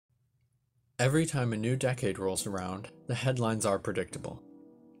Every time a new decade rolls around, the headlines are predictable.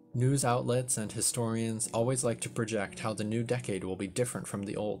 News outlets and historians always like to project how the new decade will be different from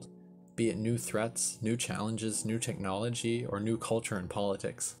the old, be it new threats, new challenges, new technology, or new culture and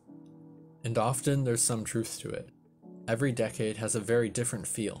politics. And often there's some truth to it. Every decade has a very different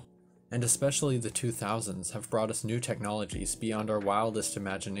feel, and especially the 2000s have brought us new technologies beyond our wildest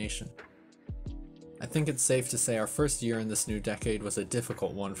imagination. I think it's safe to say our first year in this new decade was a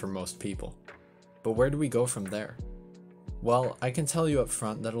difficult one for most people. But where do we go from there? Well, I can tell you up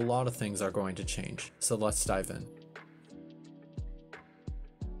front that a lot of things are going to change, so let's dive in.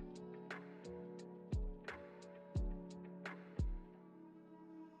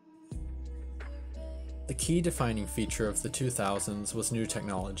 The key defining feature of the 2000s was new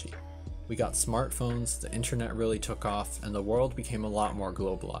technology. We got smartphones, the internet really took off, and the world became a lot more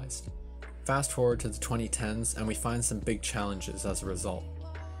globalized. Fast forward to the 2010s and we find some big challenges as a result.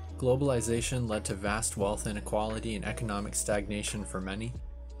 Globalization led to vast wealth inequality and economic stagnation for many.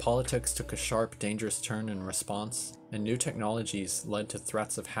 Politics took a sharp, dangerous turn in response, and new technologies led to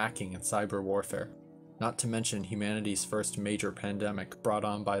threats of hacking and cyber warfare, not to mention humanity's first major pandemic brought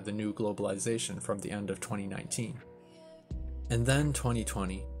on by the new globalization from the end of 2019. And then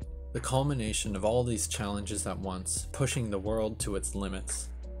 2020, the culmination of all these challenges at once, pushing the world to its limits.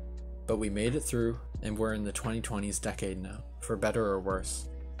 But we made it through, and we're in the 2020s decade now, for better or worse.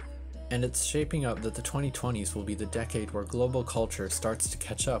 And it's shaping up that the 2020s will be the decade where global culture starts to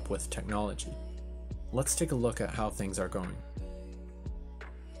catch up with technology. Let's take a look at how things are going.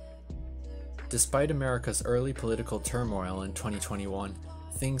 Despite America's early political turmoil in 2021,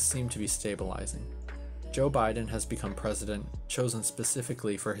 things seem to be stabilizing. Joe Biden has become president, chosen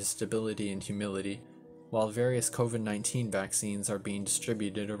specifically for his stability and humility, while various COVID-19 vaccines are being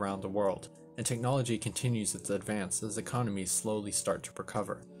distributed around the world, and technology continues its advance as economies slowly start to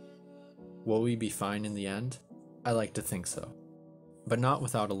recover. Will we be fine in the end? I like to think so, but not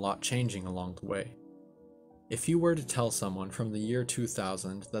without a lot changing along the way. If you were to tell someone from the year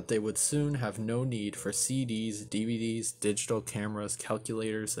 2000 that they would soon have no need for CDs, DVDs, digital cameras,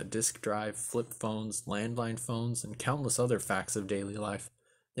 calculators, a disk drive, flip phones, landline phones, and countless other facts of daily life,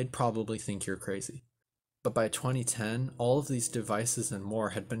 they'd probably think you're crazy. But by 2010, all of these devices and more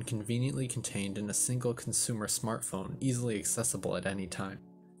had been conveniently contained in a single consumer smartphone easily accessible at any time.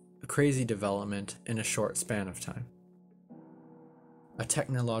 A crazy development in a short span of time. A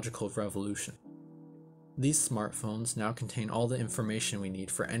technological revolution. These smartphones now contain all the information we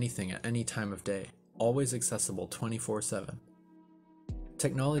need for anything at any time of day, always accessible 24/7.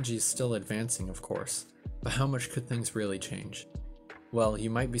 Technology is still advancing, of course, but how much could things really change? Well,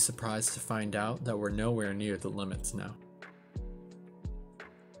 you might be surprised to find out that we're nowhere near the limits now.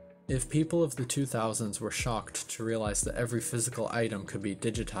 If people of the 2000s were shocked to realize that every physical item could be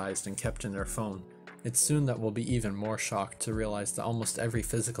digitized and kept in their phone, it's soon that we'll be even more shocked to realize that almost every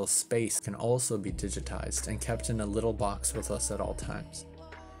physical space can also be digitized and kept in a little box with us at all times.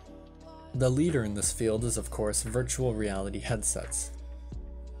 The leader in this field is, of course, virtual reality headsets.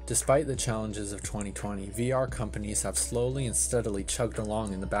 Despite the challenges of 2020, VR companies have slowly and steadily chugged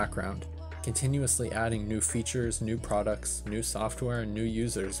along in the background, continuously adding new features, new products, new software, and new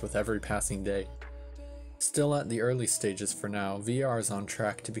users with every passing day. Still at the early stages for now, VR is on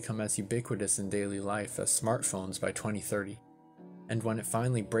track to become as ubiquitous in daily life as smartphones by 2030. And when it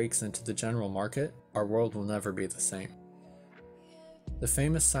finally breaks into the general market, our world will never be the same. The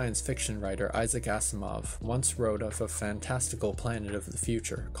famous science fiction writer Isaac Asimov once wrote of a fantastical planet of the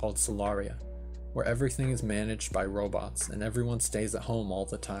future called Solaria, where everything is managed by robots and everyone stays at home all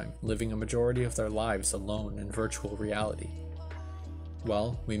the time, living a majority of their lives alone in virtual reality.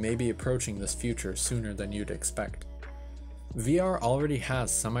 Well, we may be approaching this future sooner than you'd expect. VR already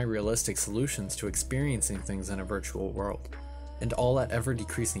has semi-realistic solutions to experiencing things in a virtual world, and all at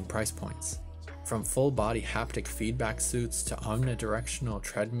ever-decreasing price points. From full-body haptic feedback suits to omnidirectional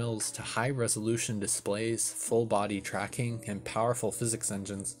treadmills to high-resolution displays, full-body tracking, and powerful physics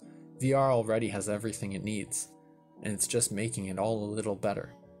engines, VR already has everything it needs, and it's just making it all a little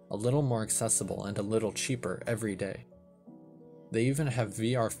better, a little more accessible, and a little cheaper every day. They even have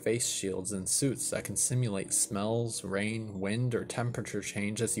VR face shields and suits that can simulate smells, rain, wind, or temperature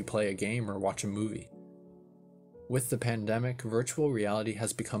change as you play a game or watch a movie. With the pandemic, virtual reality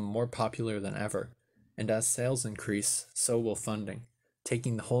has become more popular than ever, and as sales increase, so will funding,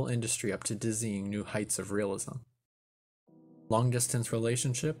 taking the whole industry up to dizzying new heights of realism. Long-distance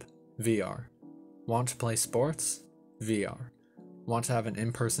relationship? VR. Want to play sports? VR. Want to have an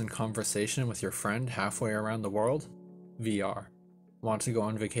in-person conversation with your friend halfway around the world? VR. Want to go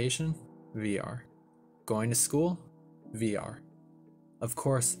on vacation? VR. Going to school? VR. Of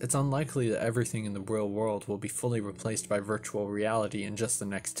course, it's unlikely that everything in the real world will be fully replaced by virtual reality in just the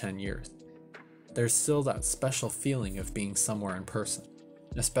next 10 years. There's still that special feeling of being somewhere in person,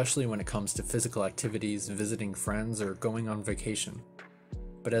 especially when it comes to physical activities, visiting friends, or going on vacation.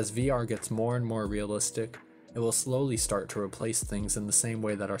 But as VR gets more and more realistic, it will slowly start to replace things in the same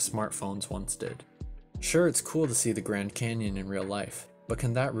way that our smartphones once did. Sure, it's cool to see the Grand Canyon in real life, but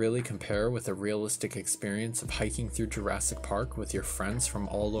can that really compare with a realistic experience of hiking through Jurassic Park with your friends from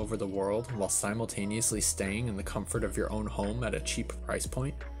all over the world while simultaneously staying in the comfort of your own home at a cheap price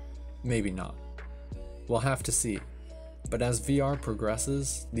point? Maybe not. We'll have to see. But as VR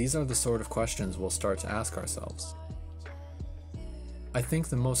progresses, these are the sort of questions we'll start to ask ourselves. I think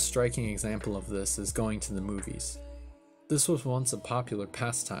the most striking example of this is going to the movies. This was once a popular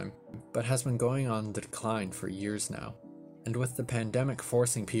pastime, but has been going on the decline for years now. And with the pandemic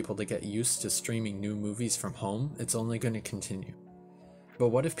forcing people to get used to streaming new movies from home, it's only going to continue. But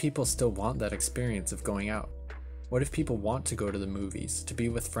what if people still want that experience of going out? What if people want to go to the movies, to be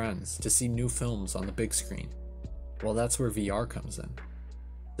with friends, to see new films on the big screen? Well, that's where VR comes in.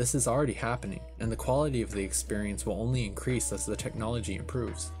 This is already happening, and the quality of the experience will only increase as the technology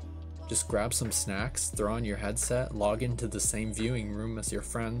improves. Just grab some snacks, throw on your headset, log into the same viewing room as your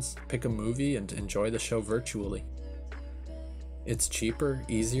friends, pick a movie, and enjoy the show virtually. It's cheaper,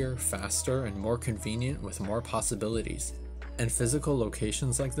 easier, faster, and more convenient with more possibilities. And physical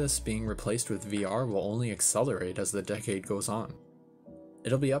locations like this being replaced with VR will only accelerate as the decade goes on.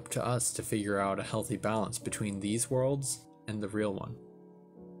 It'll be up to us to figure out a healthy balance between these worlds and the real one.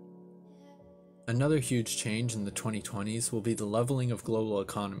 Another huge change in the 2020s will be the leveling of global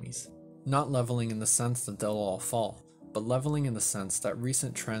economies. Not leveling in the sense that they'll all fall, but leveling in the sense that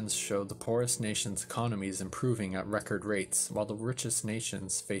recent trends show the poorest nations' economies improving at record rates, while the richest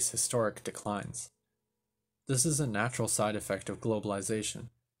nations face historic declines. This is a natural side effect of globalization,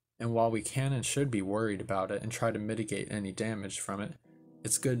 and while we can and should be worried about it and try to mitigate any damage from it,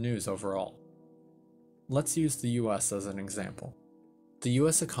 it's good news overall. Let's use the US as an example. The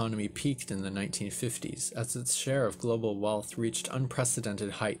US economy peaked in the 1950s as its share of global wealth reached unprecedented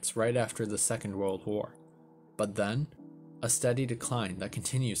heights right after the Second World War. But then, a steady decline that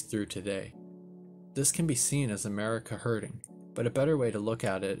continues through today. This can be seen as America hurting, but a better way to look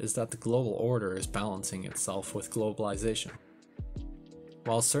at it is that the global order is balancing itself with globalization.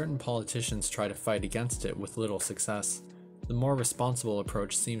 While certain politicians try to fight against it with little success, the more responsible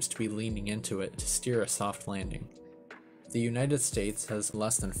approach seems to be leaning into it to steer a soft landing. The United States has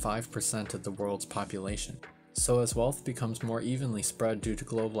less than 5% of the world's population, so as wealth becomes more evenly spread due to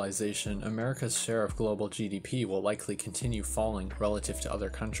globalization, America's share of global GDP will likely continue falling relative to other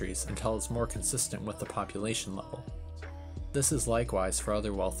countries until it's more consistent with the population level. This is likewise for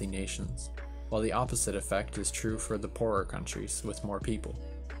other wealthy nations, while the opposite effect is true for the poorer countries with more people.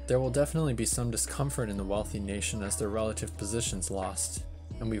 There will definitely be some discomfort in the wealthy nation as their relative position's lost,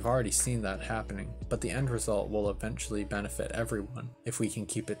 and we've already seen that happening, but the end result will eventually benefit everyone if we can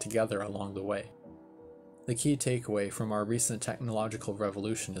keep it together along the way. The key takeaway from our recent technological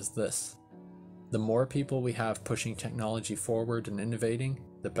revolution is this: the more people we have pushing technology forward and innovating,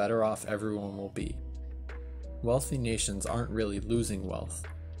 the better off everyone will be. Wealthy nations aren't really losing wealth,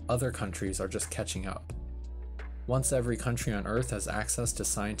 other countries are just catching up. Once every country on Earth has access to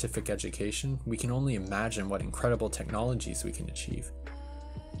scientific education, we can only imagine what incredible technologies we can achieve.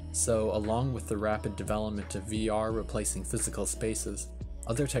 So, along with the rapid development of VR replacing physical spaces,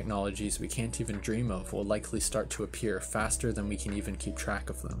 other technologies we can't even dream of will likely start to appear faster than we can even keep track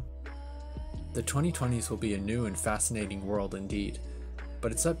of them. The 2020s will be a new and fascinating world indeed,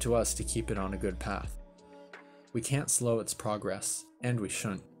 but it's up to us to keep it on a good path. We can't slow its progress, and we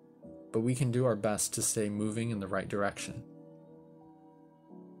shouldn't, but we can do our best to stay moving in the right direction.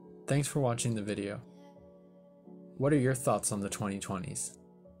 Thanks for watching the video. What are your thoughts on the 2020s?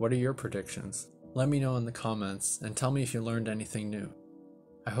 What are your predictions? Let me know in the comments and tell me if you learned anything new.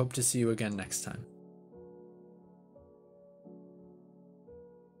 I hope to see you again next time.